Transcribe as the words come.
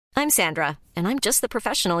I'm Sandra, and I'm just the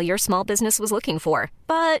professional your small business was looking for.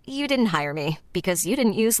 But you didn't hire me because you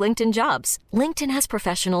didn't use LinkedIn Jobs. LinkedIn has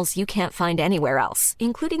professionals you can't find anywhere else,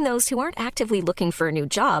 including those who aren't actively looking for a new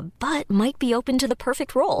job, but might be open to the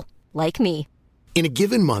perfect role, like me. In a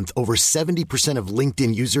given month, over 70% of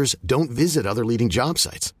LinkedIn users don't visit other leading job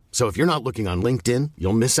sites. So if you're not looking on LinkedIn,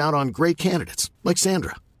 you'll miss out on great candidates like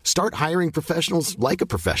Sandra. Start hiring professionals like a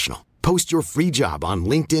professional. Post your free job on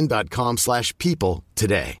linkedin.com/people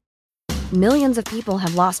today. Millions of people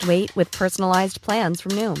have lost weight with personalized plans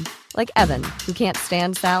from Noom. Like Evan, who can't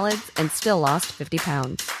stand salads and still lost 50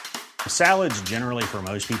 pounds. Salads generally for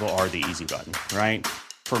most people are the easy button, right?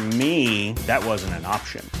 For me, that wasn't an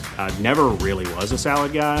option. I never really was a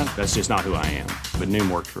salad guy. That's just not who I am. But Noom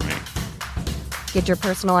worked for me. Get your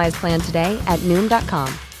personalized plan today at Noom.com.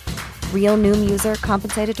 Real Noom user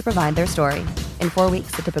compensated to provide their story. In 4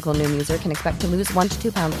 weeks, the typical Noom user can expect to lose 1 to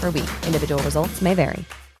 2 pounds per week. Individual results may vary.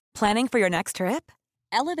 Planning for your next trip?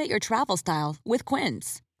 Elevate your travel style with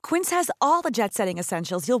Quince. Quince has all the jet-setting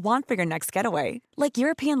essentials you'll want for your next getaway, like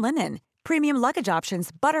European linen, premium luggage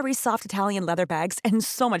options, buttery soft Italian leather bags, and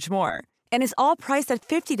so much more. And is all priced at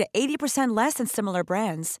 50 to 80% less than similar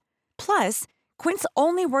brands. Plus, Quince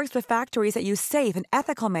only works with factories that use safe and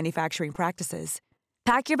ethical manufacturing practices.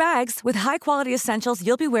 Pack your bags with high-quality essentials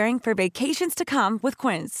you'll be wearing for vacations to come with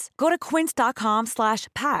Quince. Go to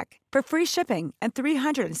quince.com/pack for free shipping and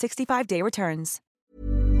 365-day returns.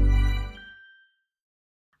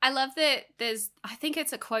 I love that I think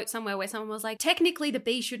it's a quote somewhere where someone was like, technically the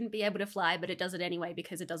bee shouldn't be able to fly, but it does it anyway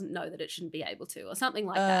because it doesn't know that it shouldn't be able to, or something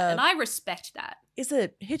like that. And I respect that. Is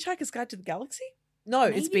it Hitchhiker's Guide to the Galaxy? No,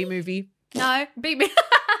 Maybe? It's B-Movie. No, bee.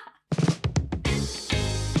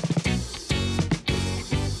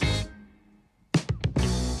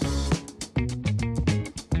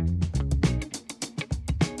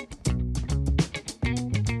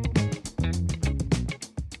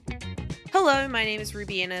 Hello, my name is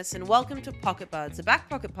Ruby Innes, and welcome to Pocket Buds, a back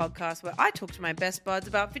pocket podcast where I talk to my best buds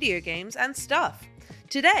about video games and stuff.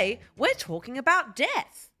 Today, we're talking about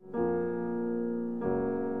death.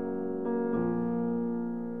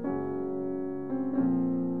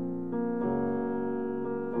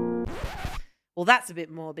 Well, that's a bit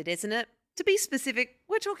morbid, isn't it? To be specific,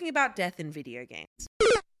 we're talking about death in video games.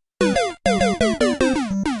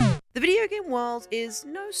 The video game world is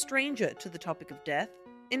no stranger to the topic of death.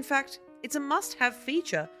 In fact, it's a must-have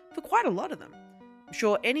feature for quite a lot of them. I'm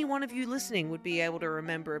sure any one of you listening would be able to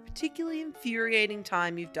remember a particularly infuriating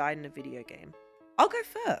time you've died in a video game. I'll go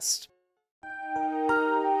first.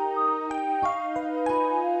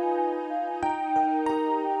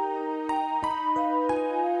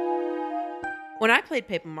 When I played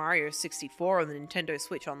Paper Mario 64 on the Nintendo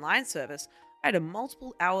Switch Online service, I had a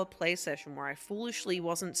multiple-hour play session where I foolishly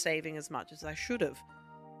wasn't saving as much as I should have.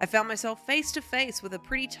 I found myself face to face with a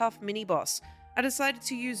pretty tough mini-boss. I decided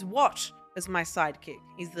to use Watt as my sidekick.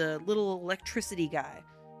 He's the little electricity guy.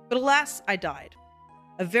 But alas, I died.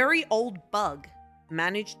 A very old bug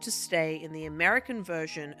managed to stay in the American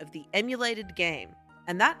version of the emulated game,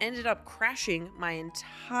 and that ended up crashing my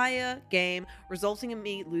entire game, resulting in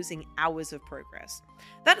me losing hours of progress.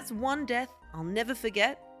 That is one death I'll never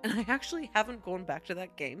forget, and I actually haven't gone back to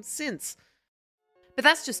that game since. But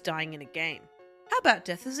that's just dying in a game. How about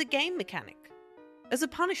death as a game mechanic? As a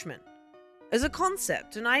punishment? As a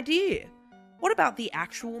concept, an idea? What about the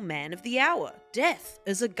actual man of the hour? Death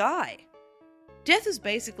as a guy? Death has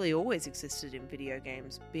basically always existed in video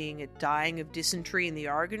games, being it dying of dysentery in the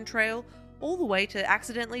Oregon Trail, all the way to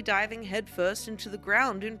accidentally diving headfirst into the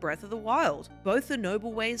ground in Breath of the Wild. Both are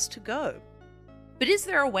noble ways to go. But is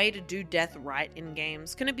there a way to do death right in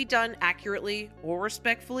games? Can it be done accurately or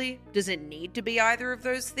respectfully? Does it need to be either of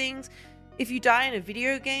those things? If you die in a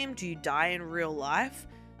video game, do you die in real life?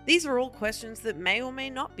 These are all questions that may or may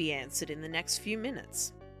not be answered in the next few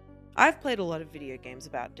minutes. I've played a lot of video games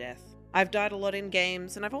about death. I've died a lot in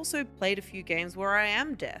games, and I've also played a few games where I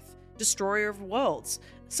am death, destroyer of worlds,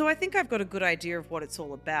 so I think I've got a good idea of what it's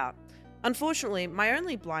all about. Unfortunately, my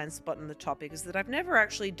only blind spot in the topic is that I've never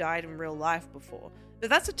actually died in real life before, but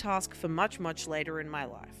that's a task for much, much later in my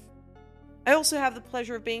life. I also have the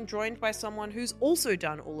pleasure of being joined by someone who's also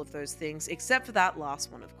done all of those things, except for that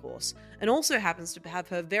last one, of course, and also happens to have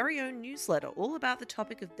her very own newsletter all about the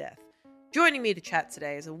topic of death. Joining me to chat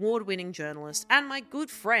today is award-winning journalist and my good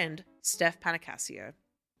friend, Steph Panecasio.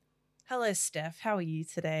 Hello, Steph. How are you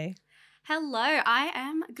today? Hello, I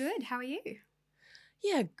am good. How are you?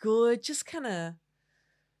 Yeah, good. Just kind of, I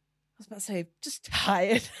was about to say, just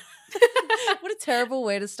tired. What a terrible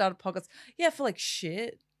way to start a podcast. Yeah, I feel like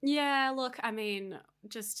shit. Yeah, look, I mean,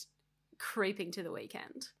 just creeping to the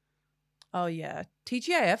weekend. Oh yeah,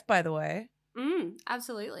 TGIF, by the way.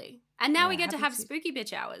 Absolutely. And now Yeah, we get to happy have to- spooky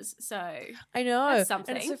bitch hours. So I know, that's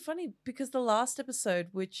something. and it's so funny because the last episode,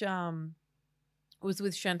 which was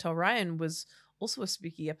with Chantal Ryan, was also a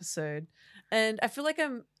spooky episode, and I feel like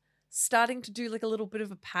I'm starting to do like a little bit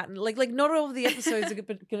of a pattern. Like not all of the episodes are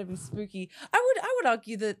going to be spooky. I would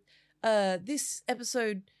argue that this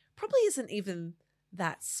episode probably isn't even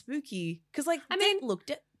that spooky because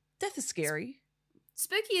death is scary.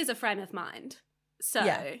 Spooky is a frame of mind. So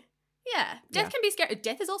Yeah. yeah, death can be scary.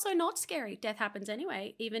 Death is also not scary. Death happens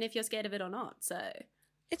anyway, even if you're scared of it or not. So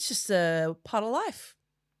It's just a part of life.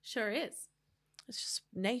 sure is. It's just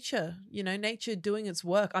nature, nature doing its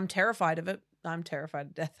work. I'm terrified of it. I'm terrified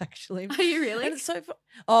of death, actually. Are you really? And it's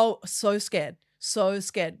so scared. So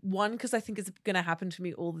scared. One, because I think it's going to happen to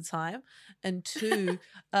me all the time. And two,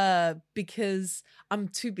 because I'm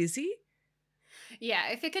too busy. Yeah,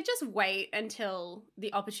 if it could just wait until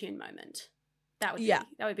the opportune moment, that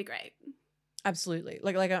would be great. Absolutely.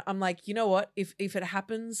 I'm like, you know what? If it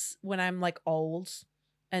happens when I'm like old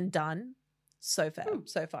and done, so fair,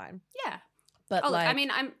 so fine. Yeah. But I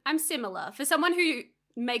mean, I'm similar. For someone who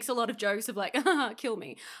makes a lot of jokes of like, kill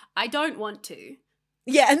me, I don't want to.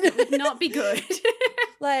 yeah, It would not be good.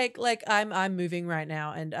 like I'm moving right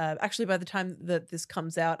now, and actually by the time that this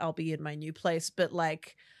comes out, I'll be in my new place. But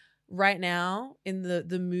like right now in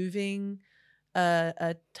the moving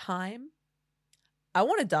time, I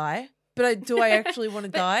want to die. But do I actually want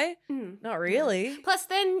to die? Not really. Plus,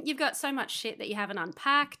 then you've got so much shit that you haven't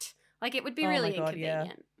unpacked. Like, it would be really my God, inconvenient.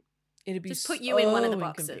 yeah. It'd be just put you in one of the so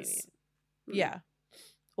boxes. inconvenient. Yeah.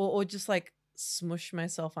 Or just like smush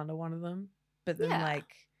myself under one of them. But then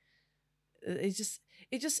like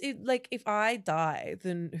like if I die,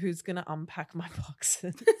 then who's gonna unpack my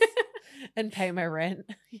boxes and pay my rent?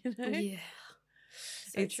 Yeah.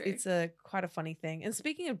 So true. It's quite a funny thing. And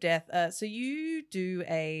speaking of death, so you do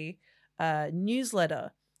a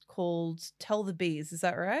newsletter called Tell the Bees, is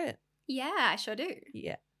that right? Yeah, I sure do.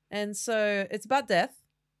 Yeah. And so it's about death.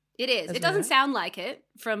 It is. It doesn't sound like it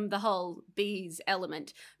from the whole bees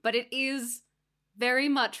element, but it is very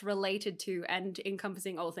much related to and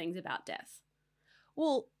encompassing all things about death.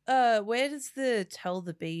 Well, where does the Tell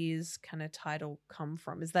the Bees kind of title come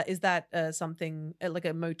from? Is that something like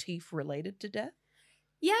a motif related to death?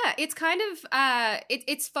 Yeah, it's kind of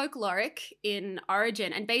it's folkloric in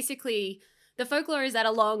origin, and basically the folklore is that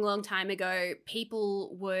a long, long time ago,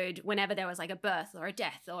 people would, whenever there was like a birth or a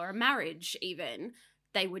death or a marriage even,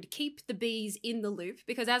 they would keep the bees in the loop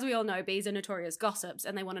because, as we all know, bees are notorious gossips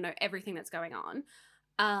and they want to know everything that's going on.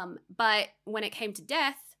 But when it came to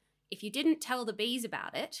death, if you didn't tell the bees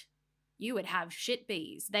about it, you would have shit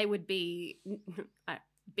bees. They would be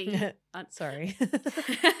sorry.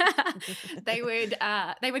 They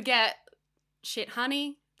would get shit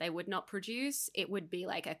honey. They would not produce. It would be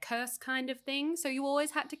like a curse kind of thing. So you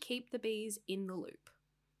always had to keep the bees in the loop.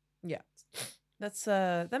 Yeah, that's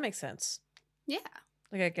that makes sense. Yeah.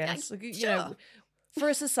 Like I guess, Yeah, like, sure. For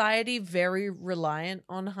a society very reliant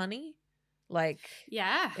on honey, like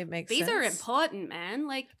it makes bees sense. are important, man.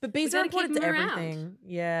 Like, but bees we are gotta keep important to them around. everything.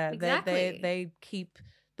 Yeah, Exactly. they keep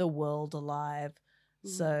the world alive. Mm.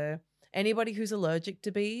 So anybody who's allergic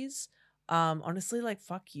to bees, honestly, like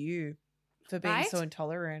fuck you for being so Right?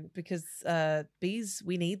 intolerant because bees,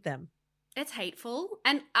 we need them. It's hateful.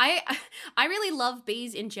 And I really love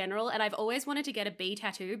bees in general, and I've always wanted to get a bee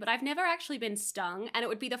tattoo, but I've never actually been stung, and it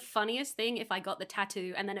would be the funniest thing if I got the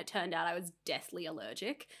tattoo and then it turned out I was deathly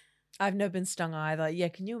allergic. I've never been stung either. Yeah,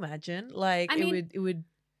 can you imagine? Like I mean, it would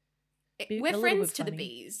be a We're little friends bit to the funny.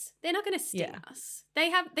 bees. They're not going to sting Yeah. us.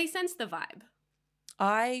 They sense the vibe.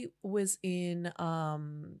 I was in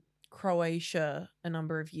Croatia a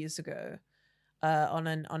number of years ago, on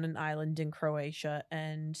an island in Croatia,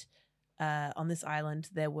 and on this island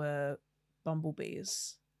there were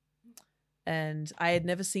bumblebees, and I had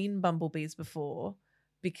never seen bumblebees before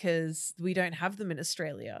because we don't have them in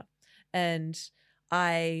Australia, and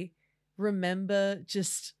I remember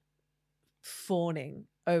just fawning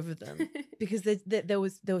over them because they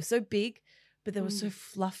were so big, but they were so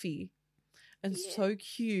fluffy and so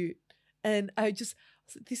cute, and I was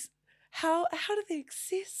like, this. How do they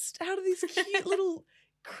exist? How do these cute little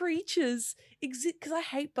creatures exist? Because I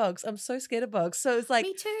hate bugs. I'm so scared of bugs. So it's like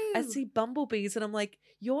Me too. I see bumblebees and I'm like,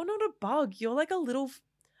 you're not a bug. You're like a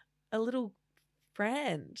little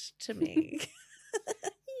friend to me.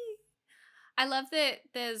 I love that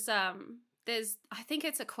there's I think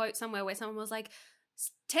it's a quote somewhere where someone was like,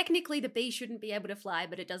 technically the bee shouldn't be able to fly,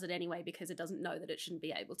 but it does it anyway because it doesn't know that it shouldn't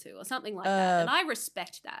be able to, or something like that. And I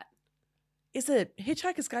respect that. Is it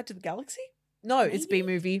Hitchhiker's Guide to the Galaxy? No, it's Maybe? B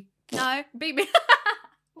movie. No, bee.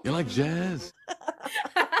 You like jazz?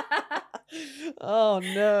 Oh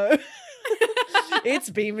no. It's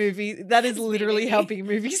B movie. That is It's literally how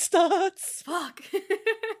B-movie. B movie starts. Fuck.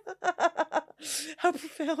 How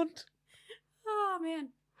profound. Oh man.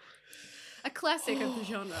 A classic of the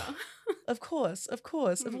genre. Of course. Of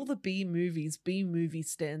all the B movies, B movie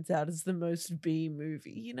stands out as the most B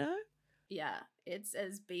movie, you know? Yeah, it's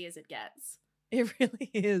as B as it gets. It really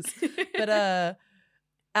is. But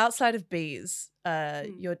outside of B's,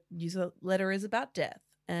 Mm. your newsletter is about death,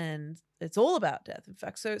 and it's all about death, in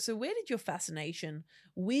fact. So where did your fascination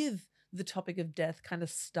with the topic of death kind of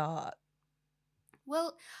start?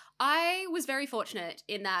 Well, I was very fortunate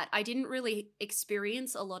in that I didn't really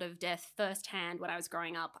experience a lot of death firsthand when I was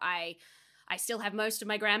growing up. I still have most of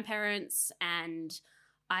my grandparents, and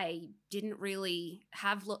I didn't really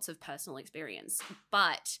have lots of personal experience.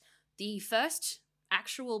 But the first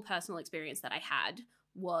actual personal experience that I had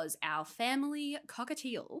was our family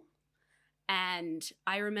cockatiel. And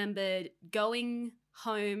I remembered going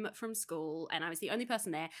home from school, and I was the only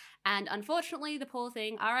person there. And unfortunately, the poor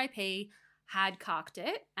thing, RIP, had carked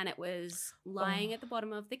it, and it was lying at the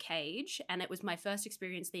bottom of the cage. And it was my first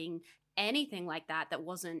experience seeing anything like that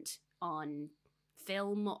wasn't on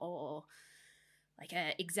film or like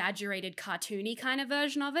a exaggerated cartoony kind of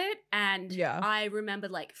version of it. And Yeah. I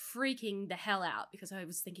remembered like freaking the hell out because I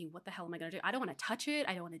was thinking, what the hell am I going to do? I don't want to touch it.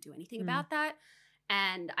 I don't want to do anything about that.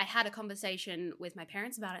 And I had a conversation with my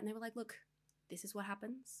parents about it, and they were like, look, this is what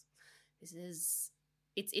happens.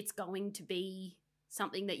 It's going to be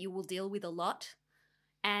something that you will deal with a lot.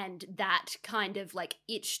 And that kind of like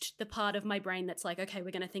itched the part of my brain that's like, okay,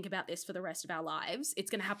 we're going to think about this for the rest of our lives.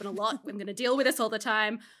 It's going to happen a lot. I'm going to deal with this all the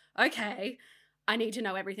time. Okay, I need to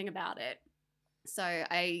know everything about it. So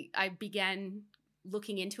I began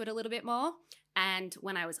looking into it a little bit more. And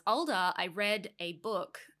when I was older, I read a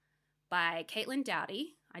book by Caitlin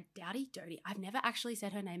Doughty. Doughty? I've never actually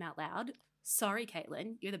said her name out loud. Sorry,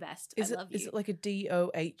 Caitlin. You're the best. I love you. Is it like a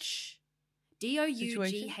DOH? Doughty.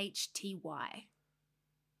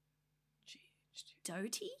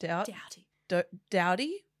 Doty? Doughty.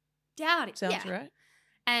 Doughty? Doughty. Sounds yeah. right.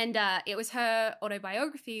 And it was her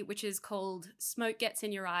autobiography, which is called Smoke Gets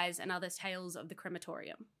in Your Eyes and Other Tales of the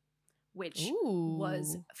Crematorium, which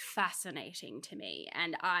was fascinating to me.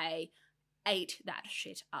 And I ate that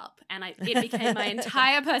shit up. And it became my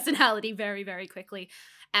entire personality very, very quickly.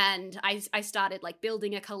 And I started like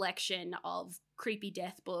building a collection of creepy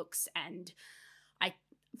death books. And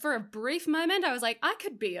for a brief moment, I was like, I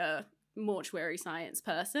could be a mortuary science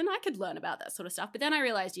person. I could learn about that sort of stuff. But then I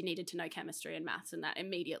realized you needed to know chemistry and maths, and that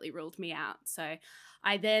immediately ruled me out. So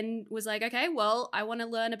I then was like, okay, well, I want to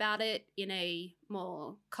learn about it in a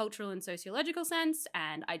more cultural and sociological sense.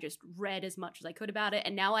 And I just read as much as I could about it.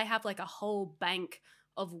 And now I have like a whole bank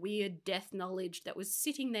of weird death knowledge that was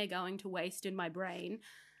sitting there going to waste in my brain.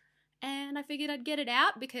 And I figured I'd get it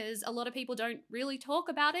out because a lot of people don't really talk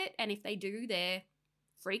about it. And if they do, they're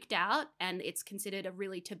freaked out, and it's considered a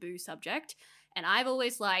really taboo subject. And I've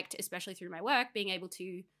always liked, especially through my work, being able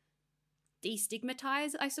to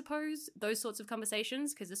destigmatize, I suppose, those sorts of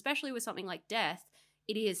conversations, because especially with something like death,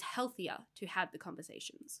 it is healthier to have the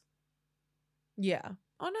conversations. Yeah.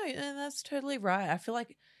 Oh no, and that's totally right. I feel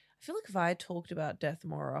like if I talked about death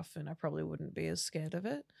more often, I probably wouldn't be as scared of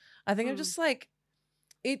it. I think I'm just like,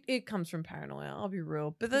 it comes from paranoia, I'll be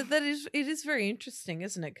real. But it is very interesting,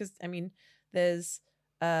 isn't it? Because I mean, there's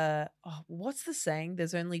what's the saying?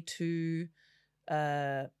 There's only two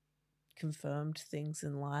confirmed things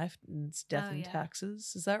in life, and it's death and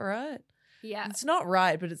taxes. Is that right? Yeah. It's not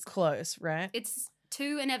right, but it's close, right? It's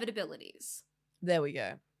two inevitabilities. There we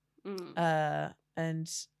go. And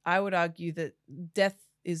I would argue that death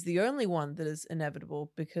is the only one that is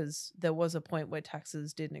inevitable, because there was a point where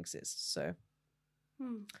taxes didn't exist. So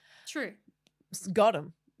True. Got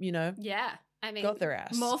them, you know? Yeah. I mean, got their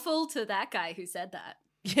ass. More fool to that guy who said that.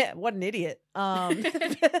 Yeah, what an idiot.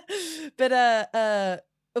 But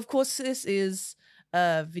of course this is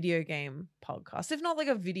a video game podcast, if not like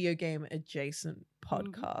a video game adjacent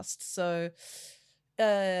podcast. So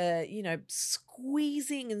you know,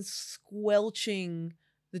 squeezing and squelching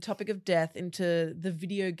the topic of death into the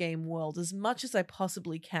video game world as much as I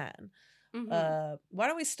possibly can. Why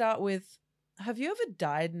don't we start with, have you ever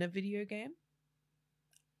died in a video game?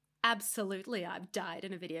 Absolutely, I've died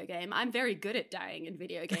in a video game. I'm very good at dying in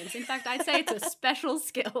video games. In fact, I'd say it's a special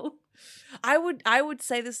skill. I would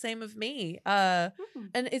say the same of me. And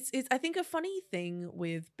it's I think a funny thing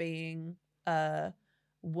with being a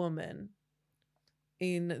woman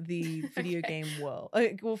in the video game world.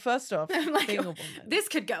 Well, first off, like, being a woman, this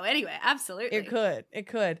could go anywhere. Absolutely, it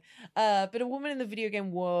could. But a woman in the video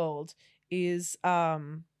game world is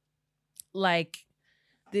like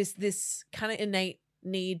this kind of innate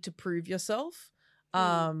need to prove yourself.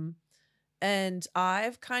 And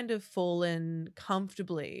I've kind of fallen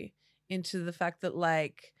comfortably into the fact that,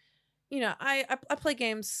 like, you know, I play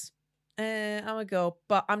games and I'm a girl,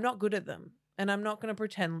 but I'm not good at them. And I'm not going to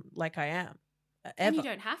pretend like I am. Ever. And you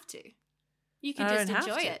don't have to. You can just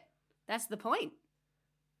enjoy it. That's the point.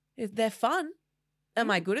 They're fun.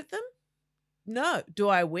 Am I good at them? No. Do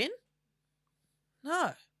I win?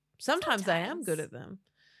 No. Sometimes I am good at them.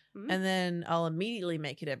 And then I'll immediately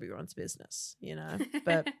make it everyone's business, you know?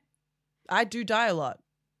 But I do die a lot.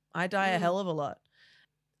 I die a hell of a lot.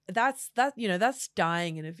 That's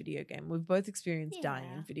dying in a video game. We've both experienced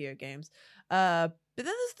dying in video games. But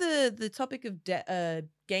then there's the topic of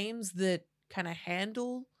games that kind of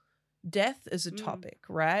handle death as a topic,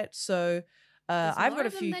 right? So I've got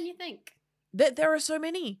a few. Than you think. There are so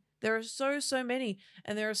many. There are so many,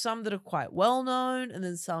 and there are some that are quite well known, and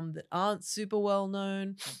then some that aren't super well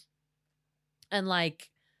known. And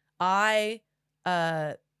like, I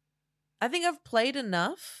think I've played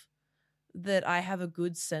enough that I have a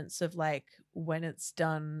good sense of like when it's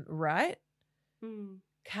done right.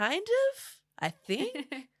 Kind of, I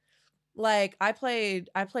think. Like I played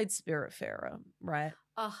Spiritfarer, right?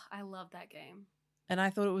 Oh, I love that game. And I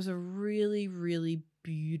thought it was a really, really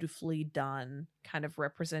beautifully done kind of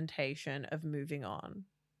representation of moving on.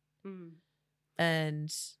 And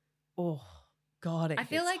oh God, I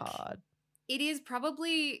feel like hard. It is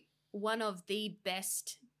probably one of the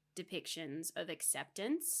best depictions of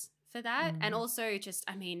acceptance for that. And also just,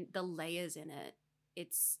 I mean, the layers in it.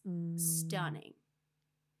 It's stunning.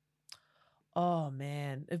 Oh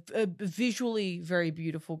man, a visually very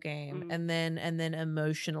beautiful game, and then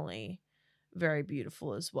emotionally very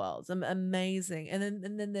beautiful as well. It's amazing. And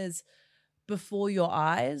then there's Before Your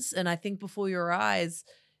Eyes, and I think Before Your Eyes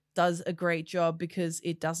does a great job because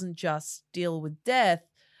it doesn't just deal with death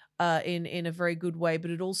in a very good way,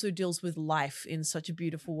 but it also deals with life in such a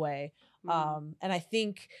beautiful way. And I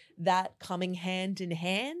think that coming hand in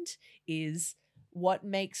hand is what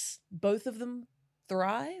makes both of them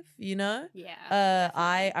thrive, you know? Yeah.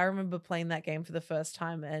 I remember playing that game for the first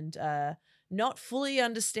time and not fully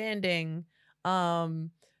understanding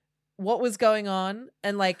what was going on,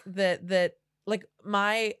 and like that like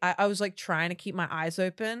I was like trying to keep my eyes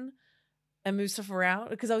open and move stuff around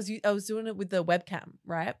because I was doing it with the webcam,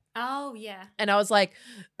 right? Oh yeah. And I was like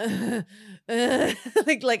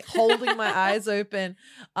like holding my eyes open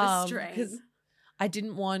because I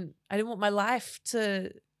didn't want my life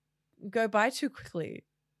to go by too quickly.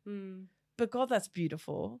 But God, that's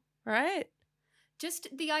beautiful, right? Just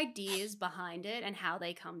the ideas behind it and how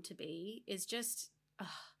they come to be is just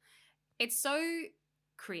it's so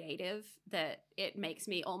creative that it makes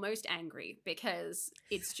me almost angry because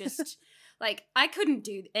it's just like I couldn't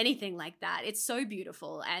do anything like that. It's so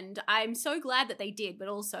beautiful and I'm so glad that they did, but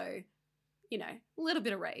also, you know, a little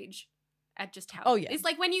bit of rage at just how it's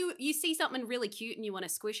like when you see something really cute and you want to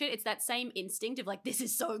squish it, it's that same instinct of like, this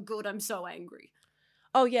is so good, I'm so angry.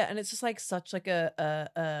 Oh yeah, and it's just like such like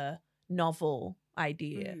a novel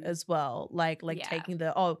idea as well. Like taking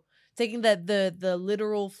the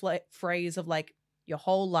literal phrase of like your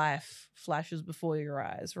whole life flashes before your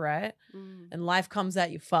eyes, right? And life comes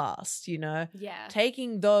at you fast, you know? Yeah.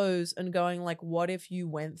 Taking those and going like, what if you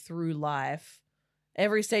went through life,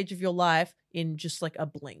 every stage of your life in just like a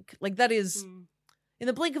blink? Like that is in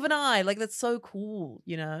the blink of an eye. Like that's so cool,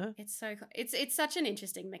 you know? It's so cool. It's such an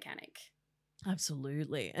interesting mechanic.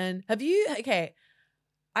 Absolutely. And I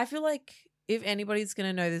feel like if anybody's going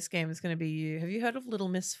to know this game, it's going to be you. Have you heard of Little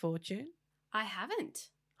Miss Fortune? I haven't.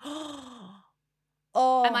 Oh.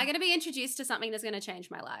 Am I going to be introduced to something that's going to change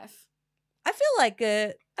my life? I feel like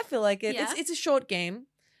it. Yeah? It's a short game,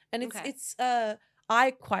 and it's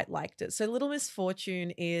I quite liked it. So Little Miss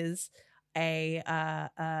Fortune is a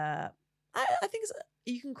I think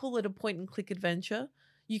you can call it a point and click adventure.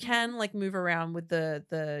 You can like move around with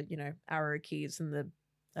the you know, arrow keys and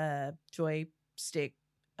the joystick.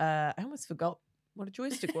 I almost forgot what a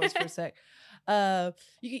joystick was for a sec.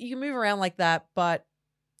 You can move around like that, but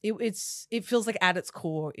it feels like at its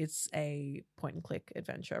core it's a point and click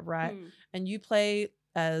adventure, right? And you play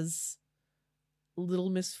as Little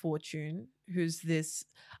Miss Fortune, who's this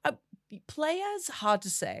play as hard to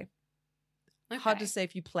say. Okay. Hard to say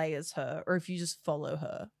if you play as her or if you just follow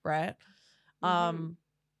her, right?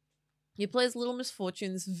 You play as Little Miss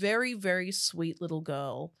Fortune, this very, very sweet little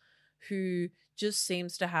girl who just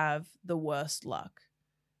seems to have the worst luck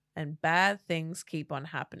and bad things keep on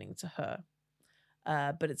happening to her.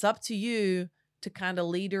 But it's up to you to kind of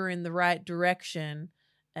lead her in the right direction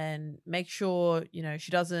and make sure, you know,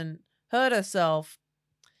 she doesn't hurt herself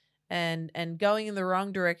and going in the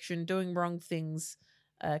wrong direction, doing wrong things,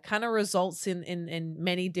 kind of results in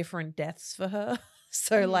many different deaths for her.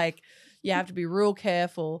 So like you have to be real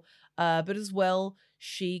careful. But as well,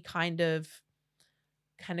 she kind of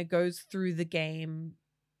goes through the game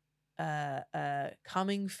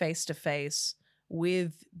coming face to face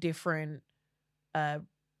with different kind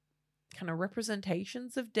of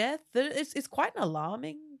representations of death. That it's quite an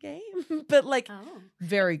alarming game, but like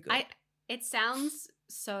very good. It sounds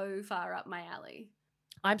so far up my alley.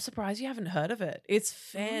 I'm surprised you haven't heard of it. It's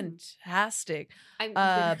fantastic. I'm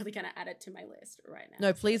literally going to add it to my list right now.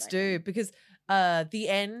 No, please do, because the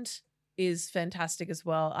end is fantastic as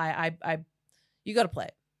well. You got to play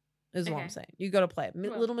it. Is what I'm saying. You got to play it.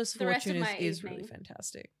 Well, Little Miss Fortune is evening, really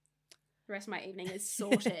fantastic. The rest of my evening is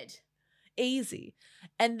sorted. Easy.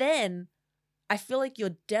 And then I feel like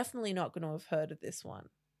you're definitely not going to have heard of this one.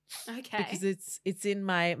 Okay. Because it's in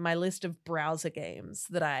my list of browser games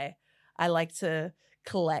that I like to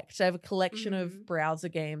collect. I have a collection of browser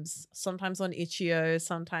games, sometimes on Itch.io,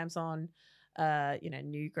 sometimes on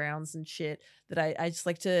Newgrounds and shit, that I just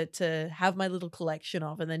like to have my little collection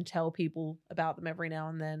of and then tell people about them every now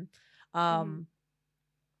and then. Have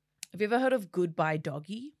you ever heard of Goodbye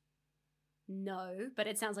Doggy? No, but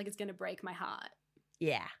it sounds like it's going to break my heart.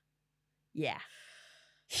 Yeah.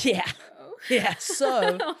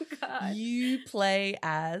 So you play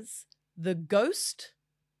as the ghost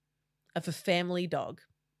of a family dog.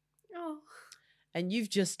 Oh. And you've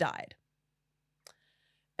just died.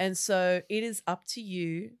 And so it is up to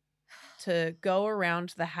you to go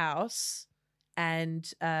around the house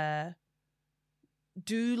and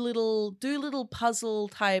do little puzzle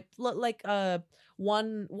type, like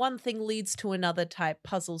one thing leads to another type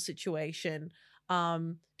puzzle situation,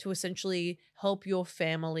 to essentially help your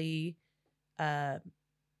family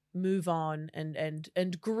move on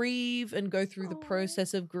and grieve and go through the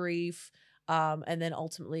process of grief, and then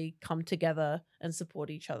ultimately come together and support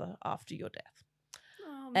each other after your death.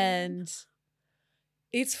 And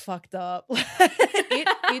it's fucked up.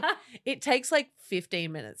 It takes like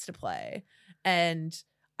 15 minutes to play, and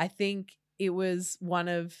I think it was one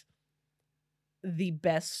of the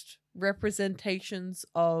best representations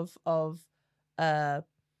of kind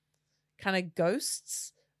of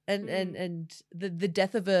ghosts and the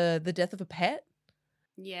death of a pet.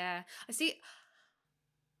 Yeah, I see.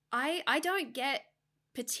 I don't get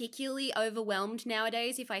particularly overwhelmed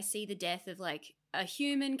nowadays if I see the death of like a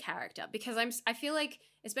human character, because I feel like,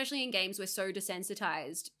 especially in games, we're so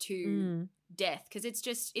desensitized to death, because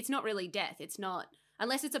it's not really death. It's not,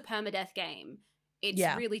 unless it's a permadeath game, it's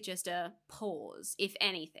really just a pause, if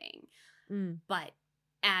anything. But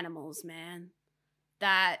animals, man,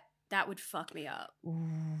 that would fuck me up. Ooh.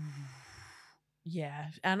 Yeah,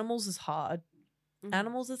 animals is hard.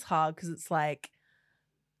 Animals is hard because it's like,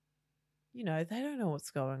 they don't know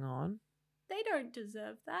what's going on. They don't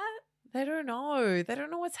deserve that. They don't know. They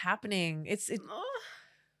don't know what's happening.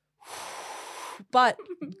 But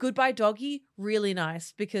Goodbye Doggy, really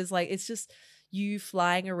nice, because like it's just you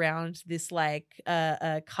flying around this like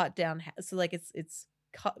cut down so like it's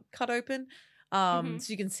cut open, so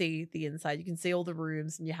you can see the inside, you can see all the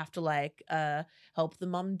rooms, and you have to like help the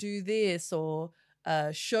mum do this or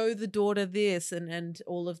show the daughter this, and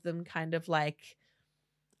all of them kind of like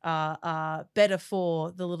better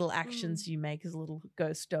for the little actions you make as a little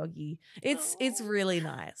ghost doggy. It's really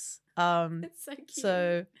nice. It's so cute.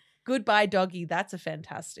 So Goodbye Doggy, that's a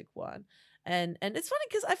fantastic one. And it's funny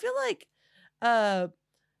because I feel like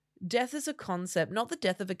death as a concept, not the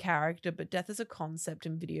death of a character, but death as a concept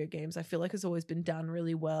in video games, I feel like has always been done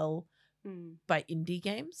really well by indie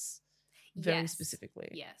games, very specifically.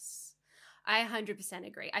 Yes, I 100%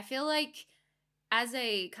 agree. I feel like as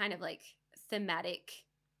a kind of like thematic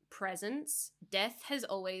presence, death has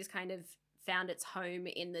always kind of found its home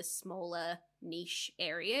in the smaller niche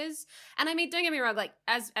areas. And I mean, don't get me wrong, like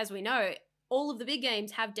as we know, all of the big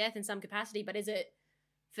games have death in some capacity, but is it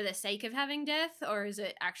for the sake of having death, or is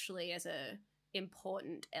it actually as a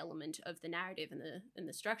important element of the narrative and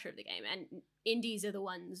the structure of the game? And indies are the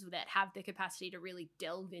ones that have the capacity to really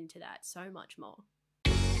delve into that so much more.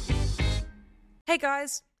 Hey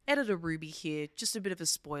guys, Editor Ruby here. Just a bit of a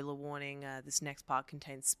spoiler warning. This next part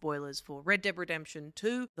contains spoilers for Red Dead Redemption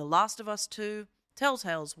 2, The Last of Us 2,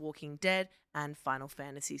 Telltale's Walking Dead, and Final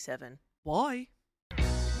Fantasy 7. Why?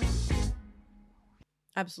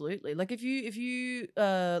 Absolutely. Like if you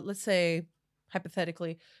let's say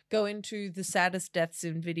hypothetically go into the saddest deaths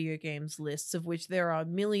in video games lists, of which there are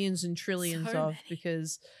millions and trillions So of many.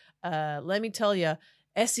 because let me tell you,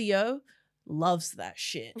 SEO loves that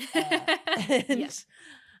shit. And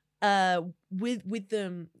Yeah. with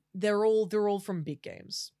them they're all from big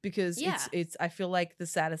games because Yeah. it's I feel like the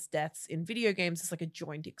saddest deaths in video games is like a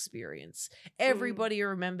joint experience. Everybody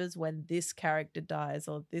remembers when this character dies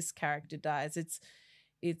or this character dies.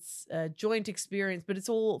 It's a joint experience, but it's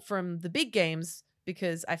all from the big games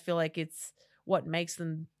because I feel like it's what makes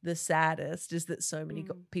them the saddest is that so many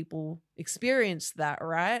people experienced that,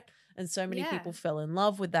 right? And so many people fell in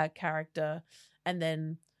love with that character and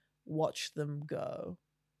then watched them go.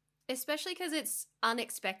 Especially because it's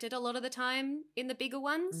unexpected a lot of the time in the bigger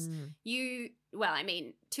ones.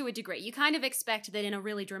 To a degree, you kind of expect that in a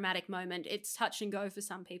really dramatic moment, it's touch and go for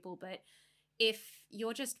some people. But if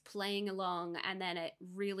you're just playing along and then it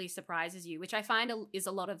really surprises you, which I find is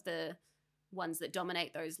a lot of the ones that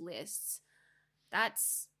dominate those lists,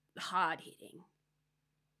 that's hard hitting.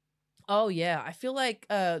 Oh yeah, I feel like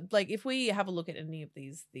if we have a look at any of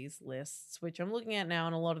these lists, which I'm looking at now,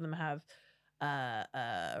 and a lot of them have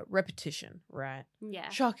repetition, right? Yeah.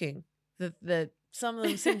 Shocking that some of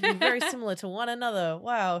them seem to be very similar to one another.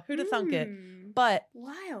 Wow, who'd have thunk it? But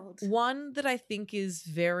wild. One that I think is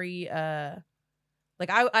very I'd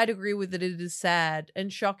agree with that it is sad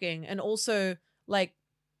and shocking, and also like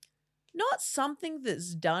not something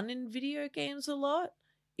that's done in video games a lot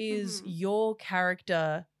is your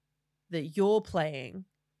character that you're playing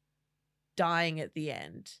dying at the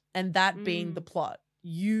end, and that being the plot.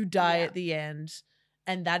 You die at the end,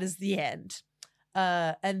 and that is the end.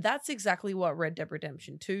 And that's exactly what Red Dead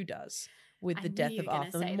Redemption 2 does with the death of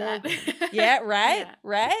Arthur Morgan. Yeah, right? Yeah.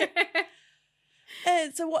 Right?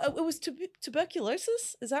 And so what, it was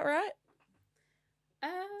tuberculosis, is that right?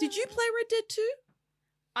 Did you play Red Dead 2?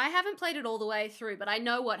 I haven't played it all the way through, but I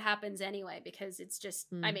know what happens anyway because it's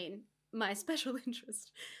just, my special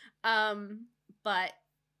interest. But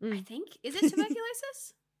I think, is it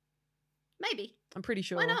tuberculosis? Maybe. I'm pretty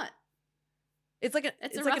sure. Why not? It's like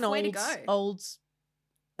it's like a rough an way to go. Oh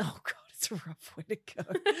god, it's a rough way to go.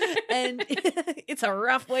 And it's a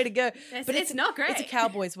rough way to go. But it's not great. It's a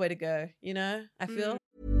cowboy's way to go, I feel.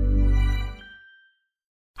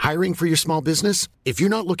 Hiring for your small business? If you're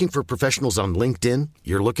not looking for professionals on LinkedIn,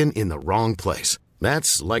 you're looking in the wrong place.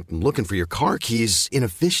 That's like looking for your car keys in a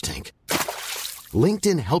fish tank.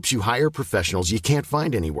 LinkedIn helps you hire professionals you can't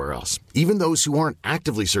find anywhere else, even those who aren't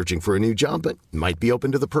actively searching for a new job but might be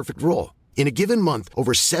open to the perfect role. In a given month,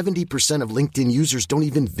 over 70% of LinkedIn users don't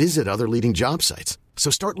even visit other leading job sites.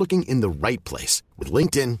 So start looking in the right place. With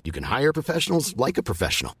LinkedIn, you can hire professionals like a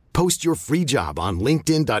professional. Post your free job on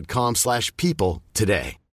linkedin.com/people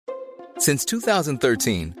today. Since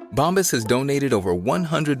 2013, Bombas has donated over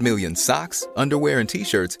 100 million socks, underwear, and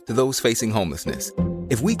T-shirts to those facing homelessness.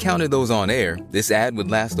 If we counted those on air, this ad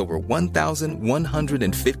would last over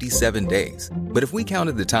 1,157 days. But if we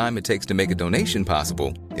counted the time it takes to make a donation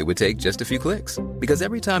possible, it would take just a few clicks. Because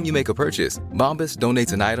every time you make a purchase, Bombas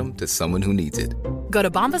donates an item to someone who needs it. Go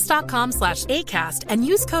to bombas.com/ACAST and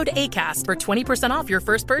use code ACAST for 20% off your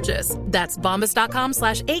first purchase. That's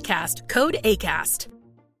bombas.com/ACAST, code ACAST.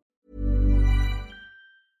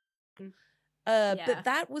 But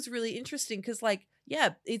that was really interesting because,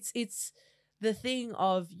 it's the thing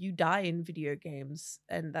of you die in video games,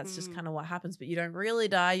 and that's just kind of what happens. But you don't really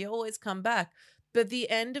die; you always come back. But the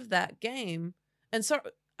end of that game, and so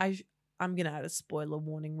I'm gonna add a spoiler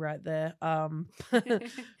warning right there. But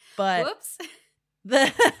whoops.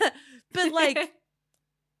 But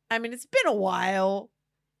it's been a while.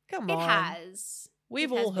 Come on, it has.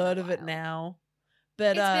 We've all heard of it now.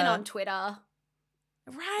 But it's been on Twitter.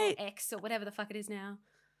 Right. Or X or whatever the fuck it is now.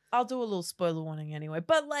 I'll do a little spoiler warning anyway.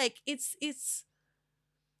 But it's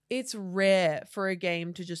rare for a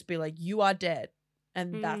game to just be like, you are dead.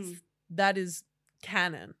 And that is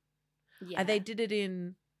canon. Yeah. They did it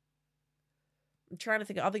in, I'm trying to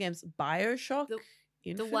think of other games. BioShock?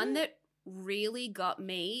 The one that really got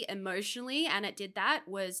me emotionally, and it did that,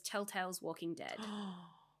 was Telltale's Walking Dead.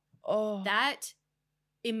 Oh. That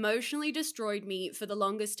emotionally destroyed me for the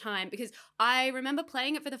longest time because I remember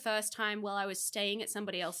playing it for the first time while I was staying at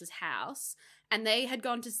somebody else's house and they had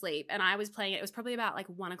gone to sleep and I was playing it. It was probably about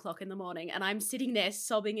 1 o'clock in the morning and I'm sitting there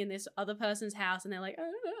sobbing in this other person's house and they're like,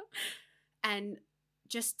 oh. And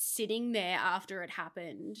just sitting there after it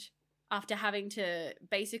happened, after having to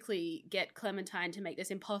basically get Clementine to make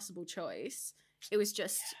this impossible choice, it was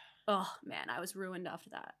just, oh man, I was ruined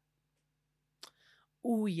after that.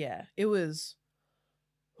 Oh yeah, it was.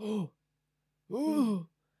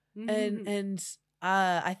 And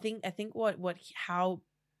I think what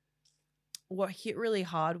hit really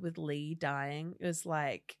hard with Lee dying was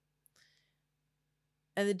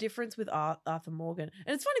and the difference with Arthur Morgan,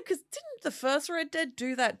 and it's funny because didn't the first Red Dead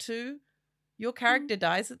do that too? Your character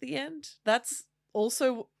dies at the end. That's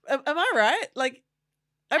also, am I right?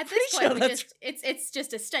 At this point, it's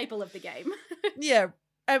just a staple of the game. Yeah.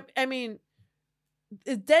 I mean,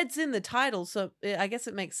 dead's in the title, so I guess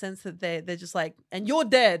it makes sense that they're just like, and you're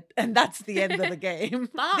dead, and that's the end of the game.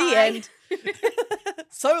 Bye. The end.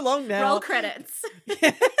 So long now. Roll credits.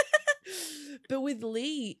 Yeah. But with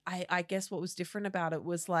Lee, I guess what was different about it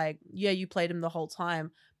was like, yeah, you played him the whole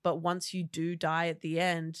time, but once you do die at the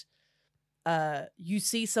end, you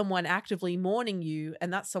see someone actively mourning you,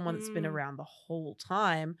 and that's someone that's been around the whole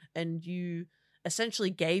time, and you essentially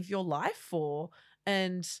gave your life for,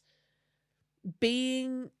 and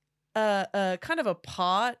being kind of a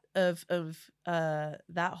part of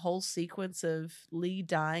that whole sequence of Lee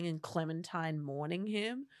dying and Clementine mourning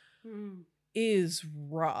him is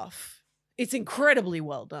rough. It's incredibly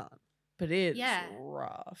well done, but it's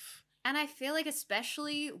rough. And I feel like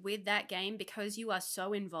especially with that game, because you are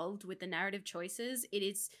so involved with the narrative choices, it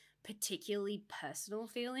is particularly personal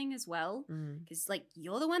feeling as well. Because like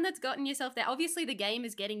you're the one that's gotten yourself there. Obviously the game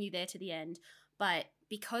is getting you there to the end, but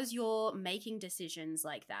because you're making decisions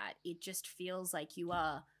like that, it just feels like you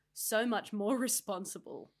are so much more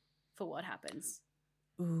responsible for what happens.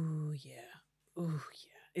 Ooh, yeah.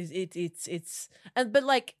 It's but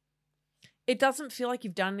like, it doesn't feel like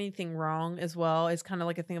you've done anything wrong as well. It's kind of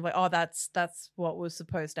like a thing of like, oh, that's what was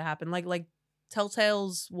supposed to happen. Like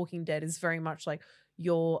Telltale's Walking Dead is very much like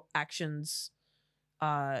your actions,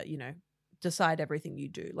 decide everything you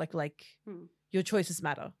do. Like your choices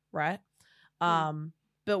matter, right?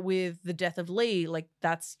 But with the death of Lee, like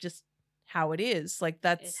that's just how it is. Like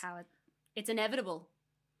that's it's inevitable.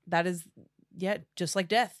 That is, yeah, just like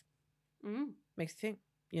death. Makes you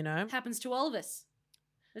think, happens to all of us.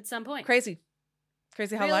 At some point. Crazy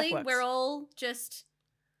how life works. Really, we're all just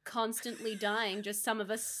constantly dying, just some of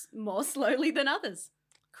us more slowly than others.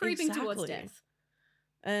 Creeping towards death.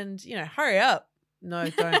 And, hurry up. No,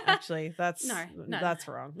 don't actually. That's that's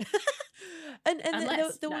wrong. and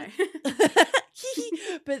unless, there was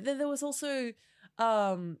but then there was also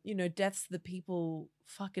deaths that people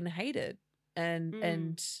fucking hated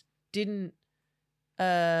and didn't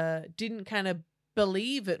kind of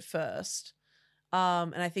believe at first.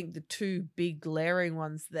 And I think the two big glaring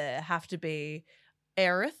ones there have to be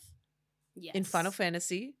Aerith in Final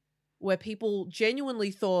Fantasy, where people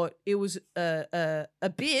genuinely thought it was a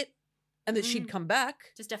bit and that she'd come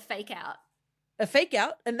back. Just a fake out.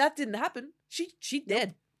 And that didn't happen. She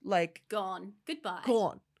dead. Like gone. Goodbye.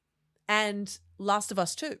 Gone. And Last of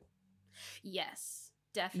Us 2. Yes,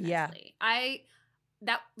 definitely. Yeah.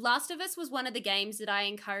 That Last of Us was one of the games that I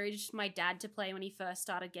encouraged my dad to play when he first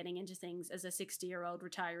started getting into things as a 60-year-old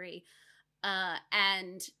retiree.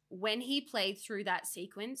 And when he played through that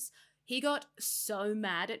sequence, he got so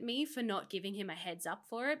mad at me for not giving him a heads up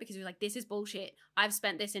for it, because he was like, this is bullshit. I've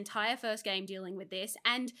spent this entire first game dealing with this.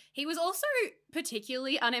 And he was also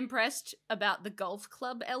particularly unimpressed about the golf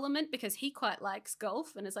club element, because he quite likes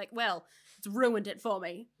golf. And it's like, well, it's ruined it for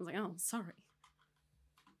me. I was like, oh, sorry.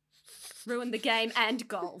 Ruined the game and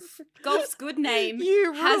golf. Golf's good name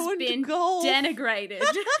has been denigrated.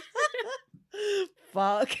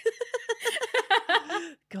 Fuck.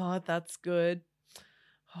 God, that's good.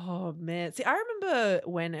 Oh, man. See, I remember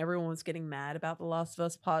when everyone was getting mad about The Last of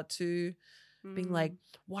Us Part 2, being like,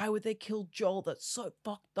 why would they kill Joel? That's so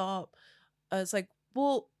fucked up. It's like,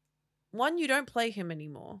 well, one, you don't play him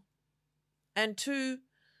anymore. And two,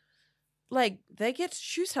 like, they get to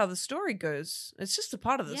choose how the story goes. It's just a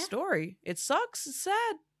part of the story. It sucks. It's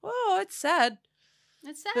sad. Oh, it's sad.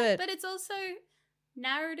 It's sad, but it's also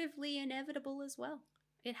narratively inevitable as well.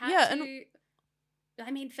 It had to... I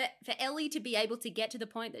mean, for Ellie to be able to get to the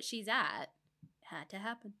point that she's at, it had to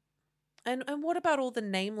happen. And what about all the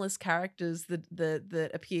nameless characters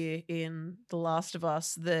that appear in The Last of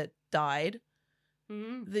Us that died?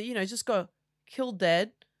 That, just got killed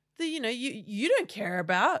dead. That, you don't care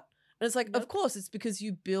about. And it's like, of course, it's because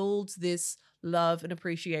you build this love and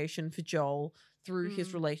appreciation for Joel through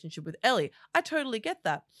his relationship with Ellie. I totally get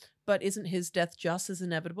that. But isn't his death just as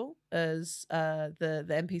inevitable as the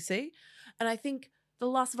NPC? And I think The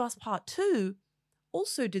Last of Us Part 2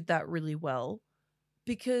 also did that really well,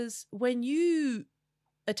 because when you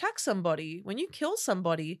attack somebody, when you kill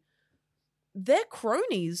somebody, their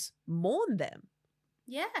cronies mourn them.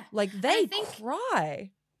 Yeah. Like, they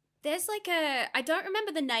cry. There's like I don't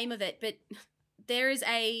remember the name of it, but there is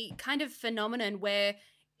a kind of phenomenon where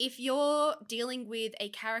if you're dealing with a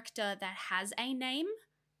character that has a name,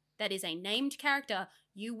 that is a named character,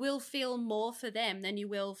 you will feel more for them than you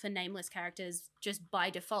will for nameless characters just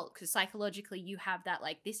by default, because psychologically you have that,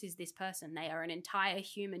 like, this is this person. They are an entire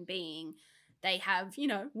human being. They have,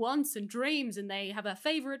 wants and dreams, and they have a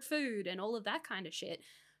favorite food and all of that kind of shit.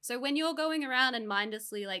 So when you're going around and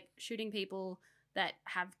mindlessly like shooting people that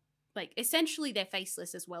have like essentially they're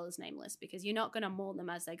faceless as well as nameless, because you're not going to mourn them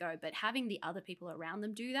as they go, but having the other people around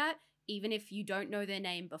them do that, even if you don't know their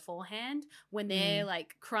name beforehand, when they're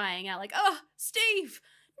like crying out like, oh, Steve,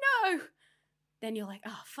 no, then you're like,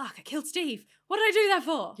 oh, fuck, I killed Steve. What did I do that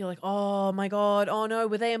for? You're like, oh my God, oh no,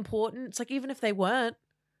 were they important? It's like, even if they weren't,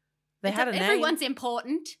 they had a name. Everyone's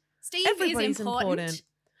important. Steve Everybody's is important.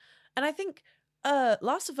 And I think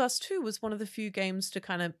Last of Us 2 was one of the few games to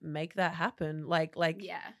kind of make that happen. Like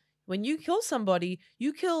yeah. when you kill somebody,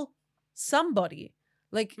 you kill somebody.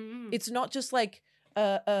 Like it's not just like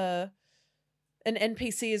an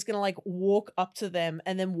NPC is gonna like walk up to them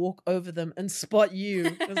and then walk over them and spot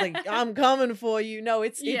you. It's like, I'm coming for you. No,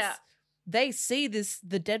 it's they see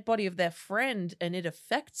the dead body of their friend and it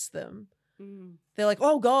affects them. They're like,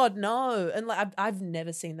 oh God, no. And like I've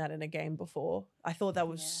never seen that in a game before. I thought that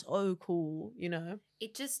was so cool, you know?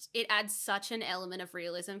 It adds such an element of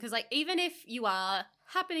realism, because like even if you are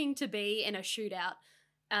happening to be in a shootout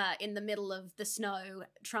in the middle of the snow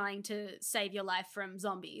trying to save your life from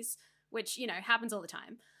zombies, which, you know, happens all the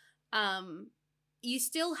time, you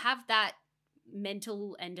still have that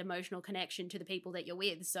mental and emotional connection to the people that you're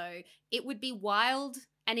with. So it would be wild,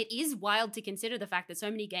 and it is wild to consider the fact that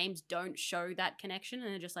so many games don't show that connection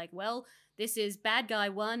and are just like, well, this is bad guy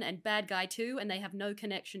 1 and bad guy 2 and they have no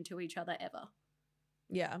connection to each other ever.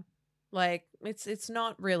 Yeah. Like it's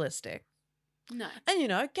not realistic. No. And you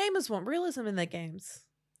know, gamers want realism in their games.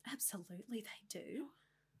 Absolutely they do.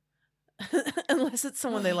 Unless it's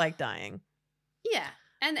someone they like dying. Yeah.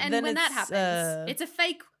 And then when that happens, it's a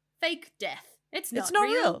fake death. It's not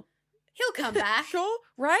real. He'll come back. Sure,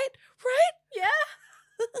 right? Yeah.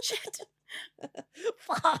 Shit.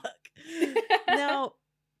 Fuck. Now,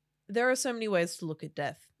 there are so many ways to look at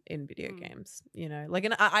death in video games, you know? Like,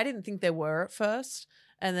 and I didn't think there were at first.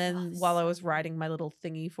 And then while I was writing my little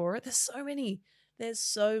thingy for it, there's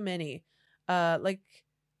so many. Like,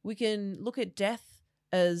 we can look at death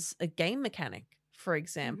as a game mechanic, for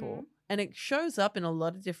example. And it shows up in a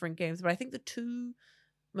lot of different games. But I think the two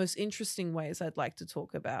most interesting ways I'd like to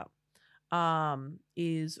talk about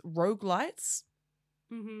is roguelites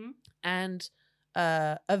and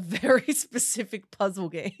a very specific puzzle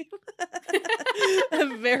game.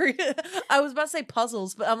 I was about to say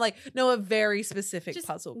puzzles, but I'm like, no, a very specific Just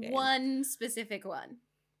puzzle game. One specific one.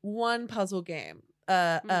 One puzzle game.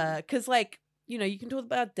 Because like, you know, you can talk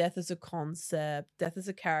about death as a concept, death as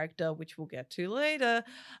a character, which we'll get to later,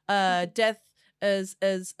 death as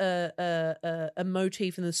a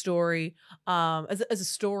motif in the story, as a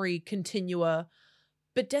story continua,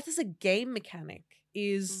 but death as a game mechanic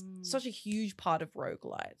is such a huge part of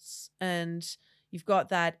roguelites. And you've got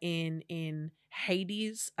that in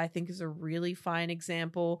Hades, I think, is a really fine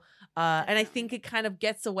example. And I think it kind of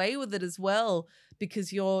gets away with it as well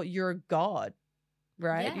because you're a god,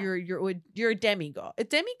 right? Yeah. You're a demigod. A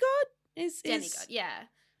demigod is demigod, yeah.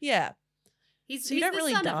 Yeah. He's you don't the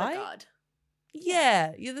really son die. of a god.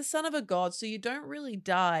 Yeah, you're the son of a god, so you don't really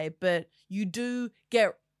die, but you do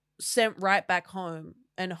get sent right back home,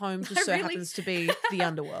 and home just happens to be the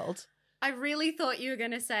underworld. I really thought you were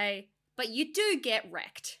going to say, but you do get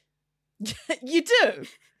wrecked. You do.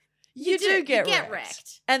 You do get you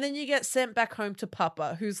wrecked. And then you get sent back home to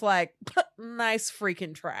Papa, who's like, nice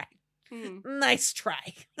freaking try. Nice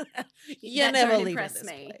try. You never leave this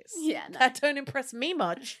place. Yeah, no. That don't impress me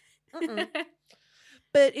much.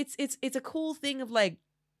 But it's a cool thing of like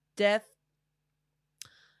death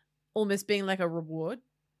almost being like a reward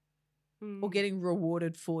or getting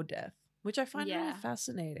rewarded for death, which I find really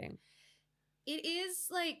fascinating. It is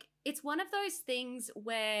like, it's one of those things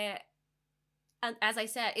where, as I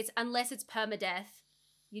said, it's unless it's permadeath,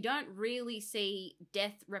 you don't really see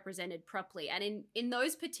death represented properly. And in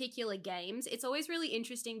those particular games, it's always really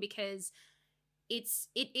interesting because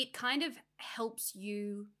it kind of helps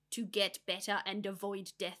you to get better and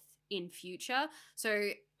avoid death in future. So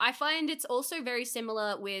I find it's also very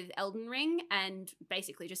similar with Elden Ring and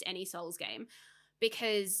basically just any Souls game,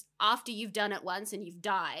 because after you've done it once and you've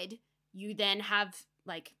died, you then have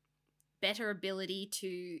like better ability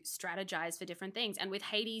to strategize for different things. And with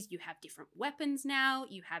Hades, you have different weapons now,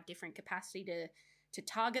 you have different capacity to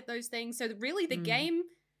target those things. So really the game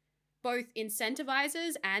both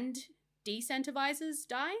incentivizes and decentivizes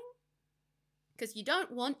dying, because you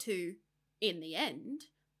don't want to in the end,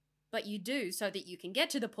 but you do so that you can get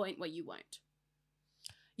to the point where you won't.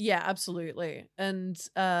 Yeah, absolutely. And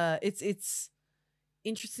it's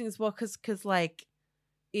interesting as well because like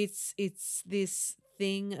it's this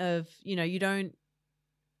thing of, you know, you don't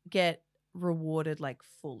get rewarded like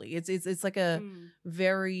fully. It's like a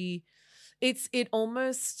very, it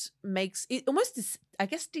almost I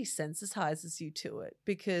guess desensitizes you to it,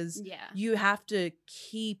 because Yeah. you have to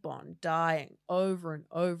keep on dying over and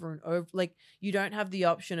over and over. Like, you don't have the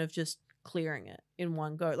option of just clearing it in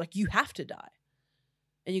one go. Like, you have to die,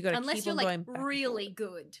 and you got to Unless keep you're on like going back really and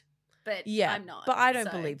forward. good, but Yeah, I'm not. but I don't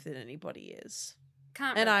so believe that anybody is,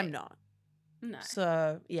 Can't and I'm relate. not. No.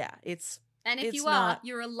 So yeah, it's And if it's you not, are,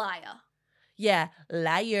 you're a liar. yeah,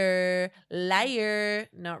 liar,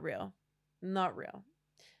 not real, not real.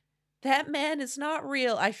 That man is not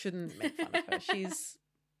real. I shouldn't make fun of her.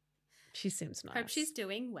 She seems nice. Hope she's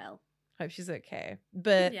doing well. Hope she's okay.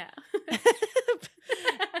 But Yeah.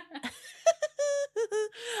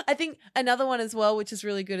 I think another one as well, which is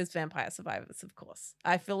really good, is Vampire Survivors, of course.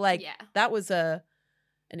 I feel like that was an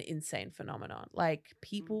insane phenomenon. Like,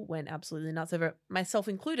 people went absolutely nuts over it, myself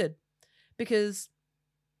included, because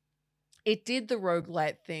it did the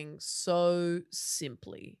roguelite thing so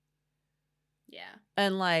simply. Yeah.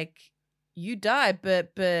 And like, you die,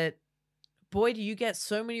 but boy, do you get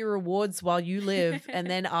so many rewards while you live, and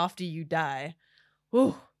then after you die.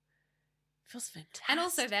 Ooh. Feels fantastic. And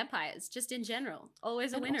also vampires, just in general.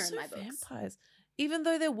 Always a And winner also in my books. vampires. Even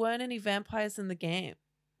though there weren't any vampires in the game,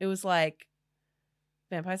 it was like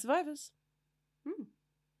Vampire Survivors.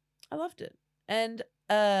 I loved it. And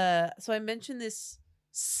so I mentioned this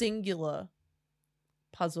singular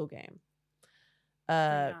puzzle game.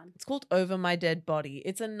 It's called Over My Dead Body.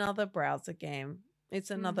 It's another browser game.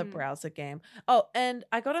 Oh, and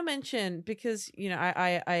I gotta mention, because, you know,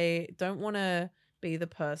 I don't want to be the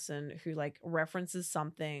person who like references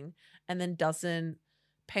something and then doesn't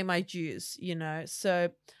pay my dues, you know.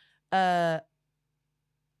 So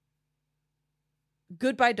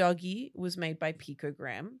Goodbye Doggy was made by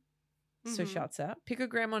Picogram. So shouts out.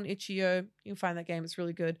 Picogram on itch.io. You can find that game. It's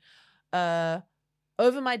really good.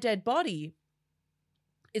 Over My Dead Body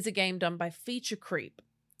is a game done by Feature Creep.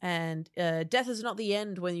 And death is not the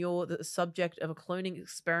end when you're the subject of a cloning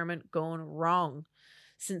experiment gone wrong.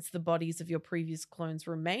 Since the bodies of your previous clones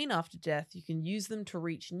remain after death, you can use them to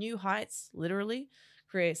reach new heights, literally,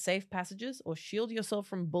 create safe passages, or shield yourself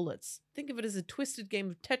from bullets. Think of it as a twisted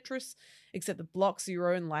game of Tetris, except that blocks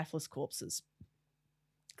your own lifeless corpses.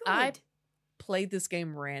 Good. I played this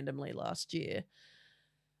game randomly last year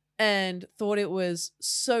and thought it was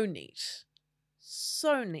so neat.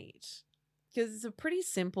 So neat. Because it's a pretty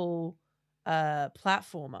simple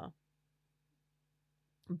platformer.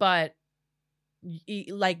 But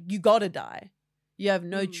you gotta die. You have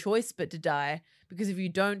no choice but to die, because if you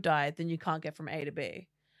don't die, then you can't get from A to B.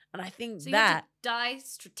 And I think so you have to die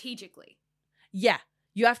strategically. Yeah,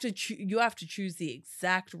 you have to choose the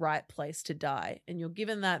exact right place to die, and you're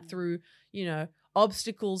given that through, you know,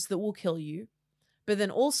 obstacles that will kill you, but then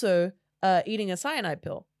also eating a cyanide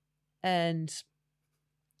pill, and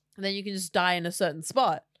then you can just die in a certain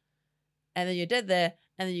spot, and then you're dead there,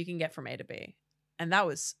 and then you can get from A to B. And that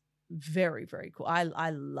was very, very cool.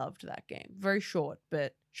 I loved that game. Very short,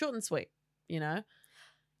 but short and sweet, you know?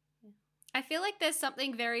 I feel like there's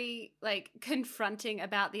something very like confronting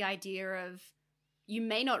about the idea of you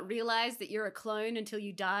may not realize that you're a clone until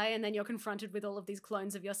you die, and then you're confronted with all of these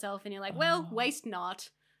clones of yourself, and you're like, well, waste not.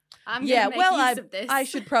 I'm gonna make use of this. I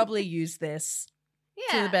should probably use this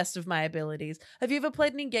to the best of my abilities. Have you ever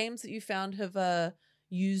played any games that you found have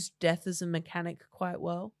used death as a mechanic quite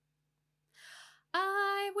well?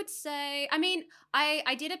 I would say, I mean,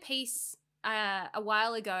 I did a piece a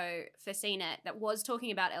while ago for CNET that was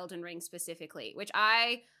talking about Elden Ring specifically, which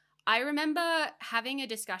I remember having a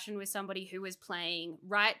discussion with somebody who was playing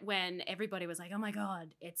right when everybody was like, oh my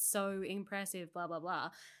God, it's so impressive, blah, blah, blah,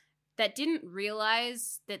 that didn't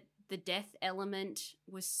realize that the death element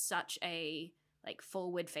was such a like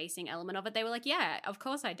forward-facing element of it. They were like, yeah, of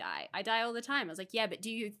course I die. I die all the time. I was like, yeah, but do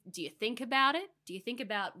you think about it? Do you think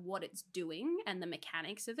about what it's doing and the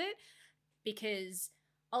mechanics of it? Because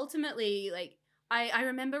ultimately, like, I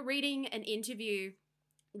remember reading an interview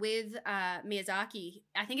with Miyazaki.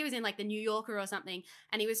 I think it was in like the New Yorker or something,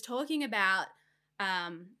 and he was talking about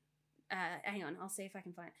hang on, I'll see if I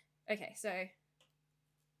can find it.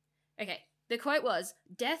 Okay, the quote was,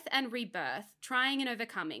 death and rebirth, trying and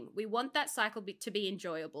overcoming. We want that cycle to be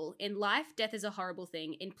enjoyable. In life, death is a horrible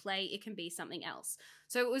thing. In play, it can be something else.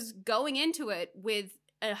 So it was going into it with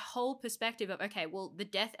a whole perspective of, okay, well, the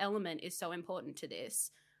death element is so important to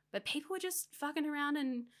this, but people were just fucking around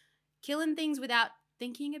and killing things without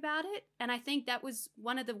thinking about it. And I think that was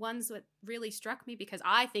one of the ones that really struck me, because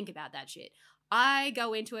I think about that shit. I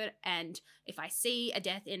go into it, and if I see a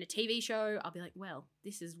death in a TV show, I'll be like, well,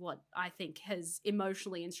 this is what I think has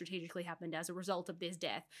emotionally and strategically happened as a result of this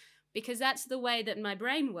death, because that's the way that my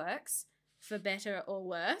brain works, for better or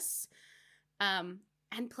worse.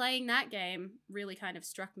 And playing that game really kind of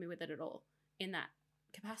struck me with it at all in that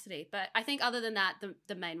capacity. But I think other than that,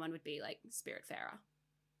 the main one would be like Spiritfarer.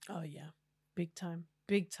 Oh yeah, big time,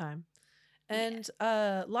 big time. And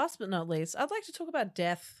last but not least, I'd like to talk about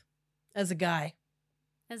death as a guy.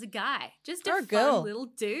 As a guy, just or a a girl, fun little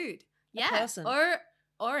dude. a person.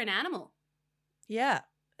 Or an animal. Yeah,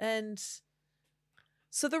 and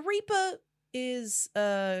so the Reaper is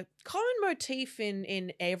a common motif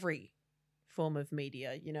in every form of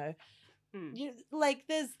media. You know, like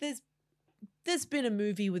there's been a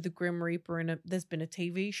movie with the Grim Reaper in it. There's been a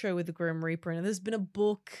TV show with the Grim Reaper in it. There's been a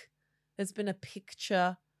book. There's been a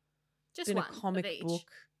picture. Just been one a comic of each.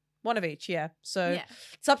 book. One of each, yeah. So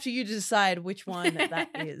it's up to you to decide which one that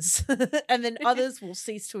is. And then others will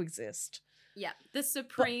cease to exist. Yeah, the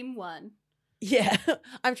supreme one. Yeah.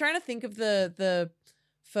 I'm trying to think of the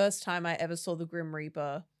first time I ever saw the Grim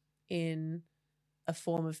Reaper in a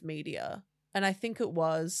form of media. And I think it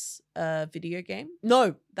was a video game.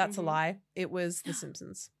 No, that's a lie. It was The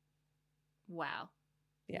Simpsons. Wow.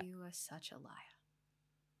 Yeah. You are such a liar.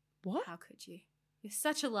 What? How could you? You're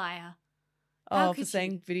such a liar. Oh, for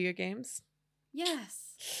saying video games?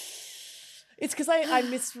 Yes. It's because I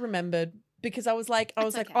misremembered because I was like,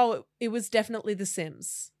 okay. oh, it was definitely The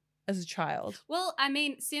Sims as a child. Well, I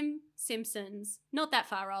mean, Simpsons, not that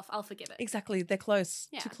far off. I'll forgive it. Exactly. They're close.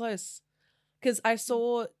 Yeah. Too close. Because I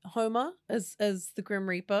saw Homer as the Grim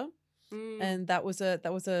Reaper. And that was an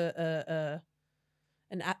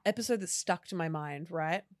episode that stuck to my mind,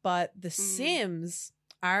 right? But The Sims,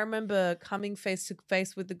 I remember coming face to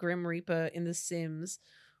face with the Grim Reaper in The Sims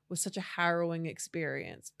was such a harrowing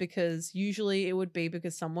experience because usually it would be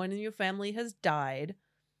because someone in your family has died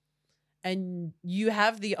and you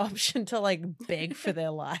have the option to like beg for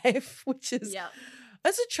their life, which is,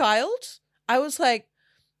 as a child, I was like,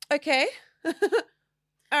 okay, all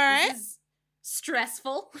right. This is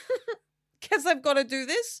stressful. Guess I've got to do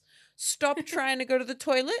this. Stop trying to go to the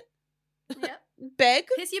toilet. Yep. Beg.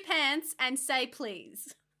 Piss your pants and say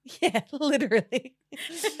please. Yeah, literally.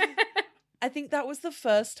 I think that was the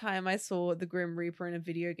first time I saw the Grim Reaper in a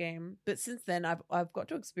video game. But since then, I've got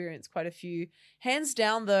to experience quite a few. Hands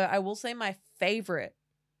down, though, I will say my favorite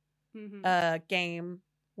game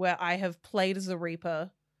where I have played as a Reaper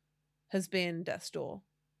has been Death's Door.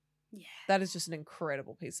 Yeah. That is just an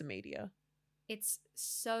incredible piece of media. It's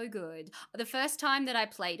so good. The first time that I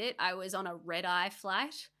played it, I was on a red-eye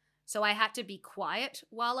flight. So I had to be quiet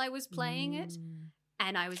while I was playing it.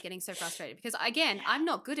 And I was getting so frustrated because, again, I'm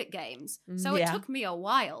not good at games. So it took me a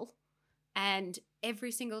while. And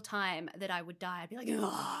every single time that I would die, I'd be like,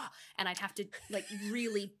 oh, and I'd have to like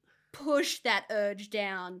really push that urge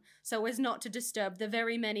down so as not to disturb the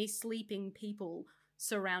very many sleeping people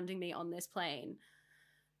surrounding me on this plane.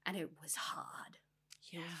 And it was hard.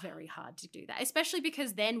 Yeah. It was very hard to do that, especially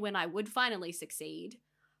because then when I would finally succeed,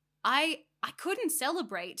 I couldn't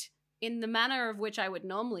celebrate in the manner of which I would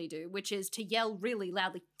normally do, which is to yell really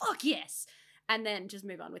loudly, fuck yes, and then just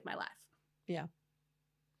move on with my life. Yeah.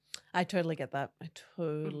 I totally get that. I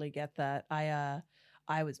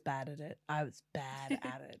was bad at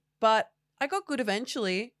it. But I got good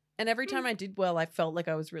eventually. And every time I did well, I felt like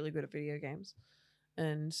I was really good at video games.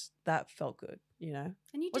 And that felt good, you know?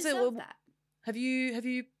 And you deserve that. Do you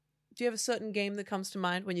have a certain game that comes to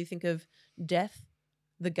mind when you think of death?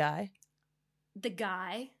 The guy? The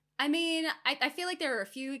guy? I mean, I feel like there are a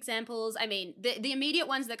few examples. I mean, the immediate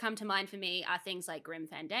ones that come to mind for me are things like Grim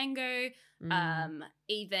Fandango,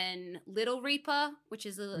 even Little Reaper, which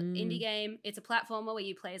is an indie game. It's a platformer where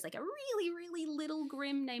you play as like a really, really little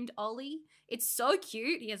Grim named Ollie. It's so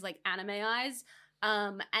cute. He has like anime eyes.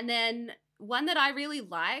 And then one that I really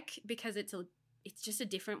like because it's just a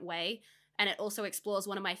different way, and it also explores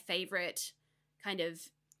one of my favorite kind of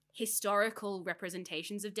historical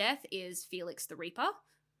representations of death is Felix the Reaper.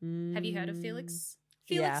 Have you heard of Felix?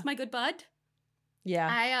 Felix, my good bud. Yeah.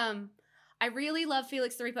 I really love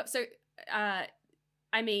Felix the Reaper. So, I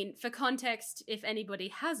mean, for context, if anybody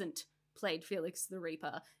hasn't played Felix the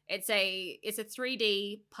Reaper, it's a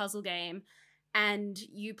 3D puzzle game, and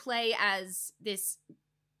you play as this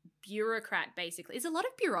bureaucrat. Basically, it's a lot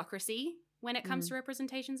of bureaucracy when it comes to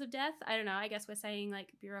representations of death. I don't know. I guess we're saying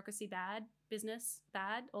like bureaucracy bad, business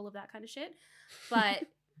bad, all of that kind of shit. But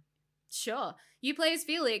sure. You play as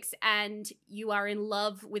Felix and you are in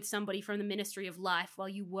love with somebody from the Ministry of Life while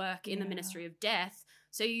you work in the Ministry of Death.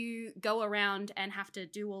 So you go around and have to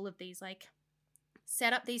do all of these, like,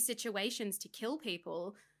 set up these situations to kill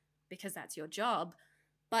people because that's your job.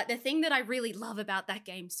 But the thing that I really love about that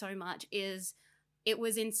game so much is it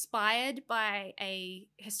was inspired by a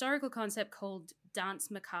historical concept called Danse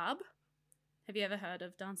Macabre. Have you ever heard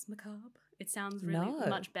of Danse Macabre? It sounds really No.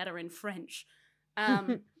 much better in French.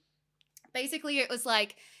 Basically,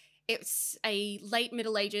 it's a late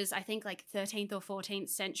Middle Ages, I think like 13th or 14th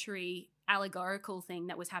century allegorical thing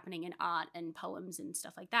that was happening in art and poems and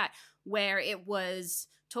stuff like that, where it was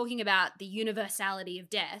talking about the universality of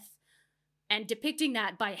death and depicting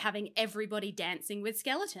that by having everybody dancing with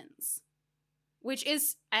skeletons, which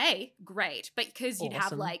is great, but because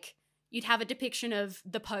you'd have a depiction of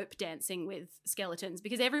the Pope dancing with skeletons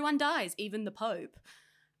because everyone dies, even the Pope.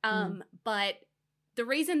 But the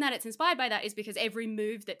reason that it's inspired by that is because every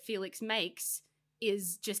move that Felix makes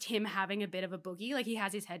is just him having a bit of a boogie. Like, he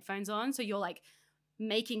has his headphones on, so you're like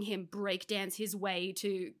making him breakdance his way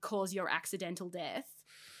to cause your accidental death.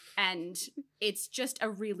 And it's just a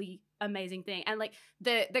really amazing thing. And like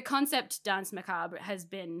the concept Danse Macabre has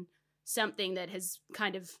been something that has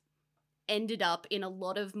kind of ended up in a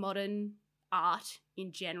lot of modern art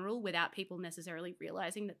in general without people necessarily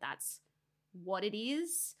realizing that that's what it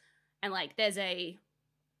is. And like here's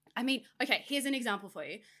an example for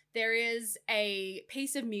you. There is a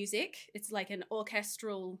piece of music. It's like an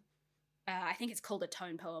orchestral, I think it's called a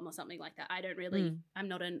tone poem or something like that. I'm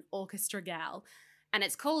not an orchestra gal. And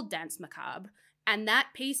it's called Danse Macabre. And that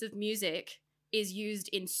piece of music is used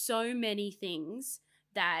in so many things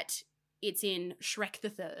that it's in Shrek the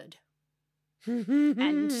Third.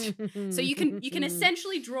 And so you can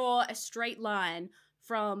essentially draw a straight line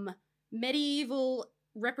from medieval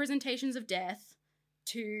representations of death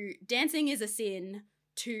to Dancing is a Sin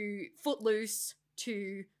to Footloose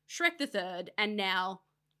to Shrek the Third and now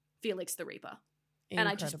Felix the Reaper. Incredible. And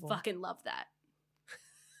I just fucking love that.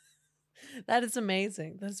 That is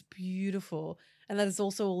amazing. That's beautiful. And that is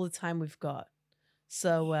also all the time we've got.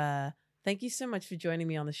 So thank you so much for joining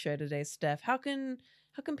me on the show today, Steph. How can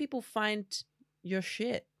people find your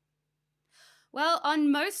shit? Well,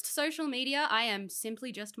 on most social media, I am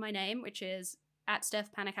simply just my name, which is at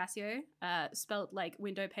Steph Panecasio, spelled like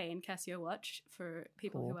window pane Casio watch for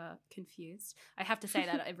people who are confused. I have to say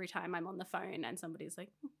that every time I'm on the phone and somebody's like,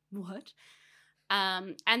 what?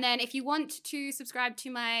 And then if you want to subscribe to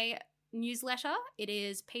my newsletter, it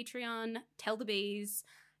is Patreon, Tell the Bees,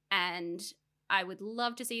 and I would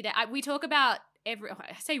love to see that. We talk about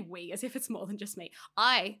I say we as if it's more than just me.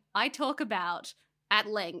 I talk about at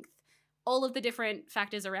length all of the different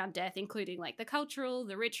factors around death, including like the cultural,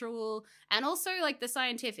 the ritual, and also like the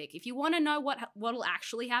scientific. If you want to know what'll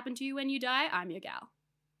actually happen to you when you die, I'm your gal.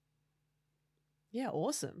 Yeah,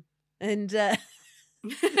 awesome. And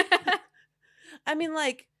I mean,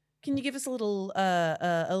 like, can you give us a little,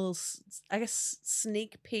 I guess,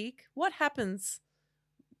 sneak peek? What happens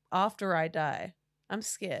after I die? I'm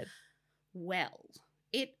scared. Well,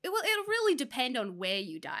 it'll really depend on where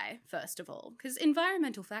you die, first of all, because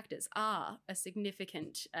environmental factors are a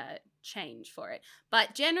significant change for it.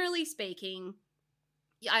 But generally speaking,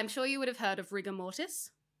 I'm sure you would have heard of rigor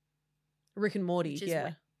mortis. Rick and Morty,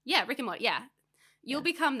 yeah, Rick and Morty, yeah. You'll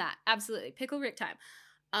become that, absolutely. Pickle Rick time.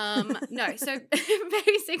 No, so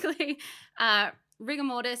basically, rigor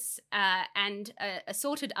mortis and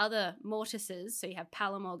assorted other mortises, so you have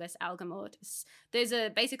palamorgus, alga mortis, those are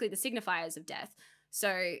basically the signifiers of death.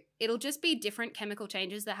 So it'll just be different chemical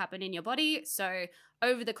changes that happen in your body. So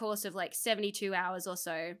over the course of like 72 hours or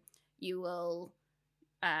so, you will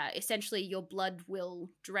essentially your blood will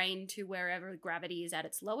drain to wherever gravity is at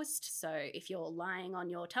its lowest. So if you're lying on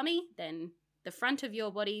your tummy, then the front of your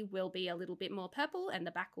body will be a little bit more purple and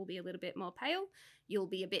the back will be a little bit more pale. You'll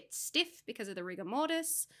be a bit stiff because of the rigor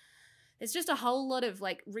mortis. There's just a whole lot of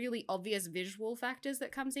like really obvious visual factors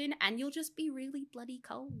that comes in, and you'll just be really bloody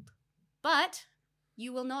cold. But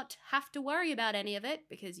you will not have to worry about any of it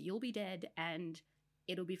because you'll be dead and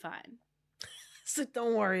it'll be fine. So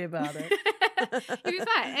don't worry about it. You'll be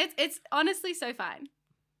fine. It's honestly so fine.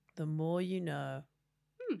 The more you know.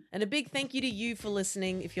 And a big thank you to you for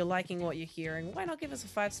listening. If you're liking what you're hearing, why not give us a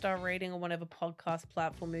 5-star rating on whatever podcast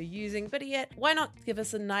platform you're using? Better yet, why not give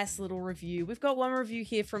us a nice little review? We've got one review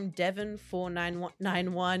here from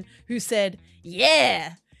Devon4991 who said,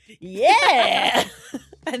 yeah!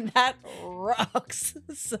 And that rocks.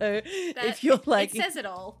 So if you're like, it says it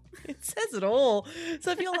all. It says it all.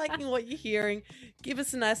 So if you're liking what you're hearing, give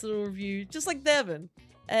us a nice little review, just like Devon.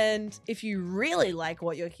 And if you really like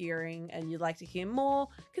what you're hearing and you'd like to hear more,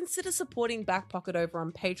 consider supporting Back Pocket over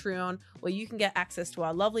on Patreon, where you can get access to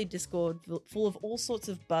our lovely Discord full of all sorts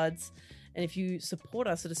of buds. And if you support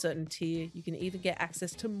us at a certain tier, you can even get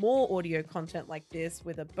access to more audio content like this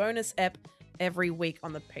with a bonus ep every week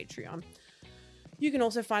on the Patreon. You can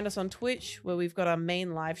also find us on Twitch, where we've got our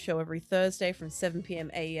main live show every Thursday from 7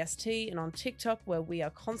 p.m. AEST, and on TikTok, where we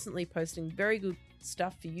are constantly posting very good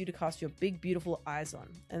stuff for you to cast your big, beautiful eyes on.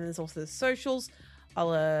 And there's also the socials, a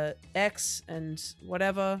la X and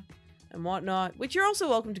whatever and whatnot, which you're also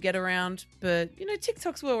welcome to get around. But, you know,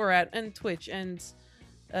 TikTok's where we're at, and Twitch and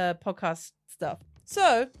podcast stuff.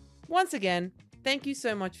 So, once again, thank you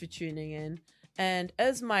so much for tuning in. And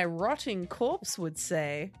as my rotting corpse would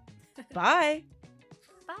say, bye.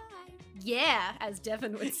 Bye. Yeah, as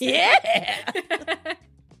Devin would say. Yeah.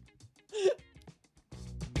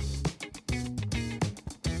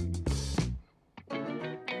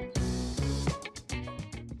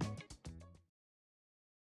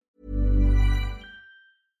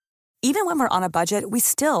 Even when we're on a budget, we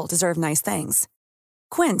still deserve nice things.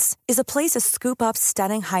 Quince is a place to scoop up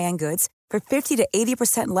stunning high-end goods for 50 to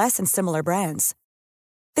 80% less than similar brands.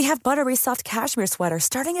 They have buttery soft cashmere sweaters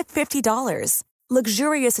starting at $50,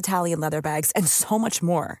 luxurious Italian leather bags, and so much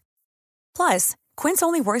more. Plus, Quince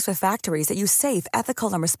only works with factories that use safe,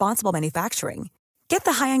 ethical, and responsible manufacturing. Get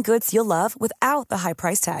the high-end goods you'll love without the high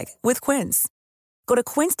price tag with Quince. Go to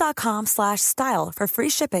quince.com/style for free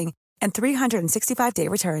shipping and 365-day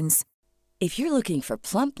returns. If you're looking for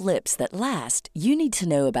plump lips that last, you need to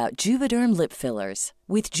know about Juvederm lip fillers.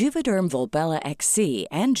 With Juvederm Volbella XC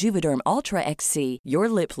and Juvederm Ultra XC, your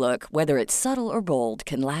lip look, whether it's subtle or bold,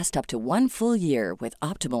 can last up to 1 full year with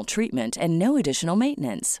optimal treatment and no additional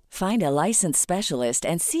maintenance. Find a licensed specialist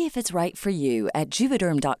and see if it's right for you at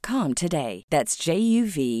Juvederm.com today. That's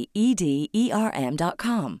JUVEDERM.com.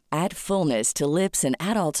 Add fullness to lips in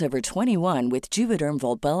adults over 21 with Juvederm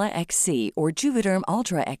Volbella XC or Juvederm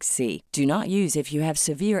Ultra XC. Do not use if you have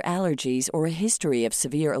severe allergies or a history of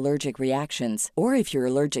severe allergic reactions, or if you're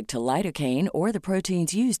allergic to lidocaine or the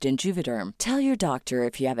proteins used in Juvederm. Tell your doctor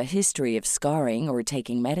if you have a history of scarring or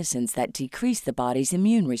taking medicines that decrease the body's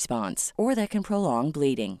immune response or that can prolong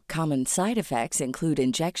bleeding. Common side effects include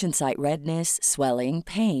injection site redness, swelling,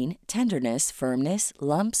 pain, tenderness, firmness,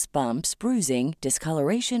 lumps, bumps, bruising,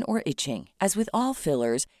 discoloration, or itching. As with all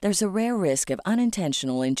fillers, there's a rare risk of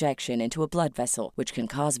unintentional injection into a blood vessel, which can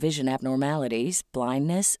cause vision abnormalities,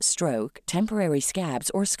 blindness, stroke, temporary scabs,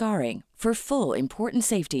 or scarring. For full, important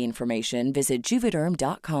safety information, visit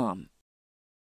Juvederm.com.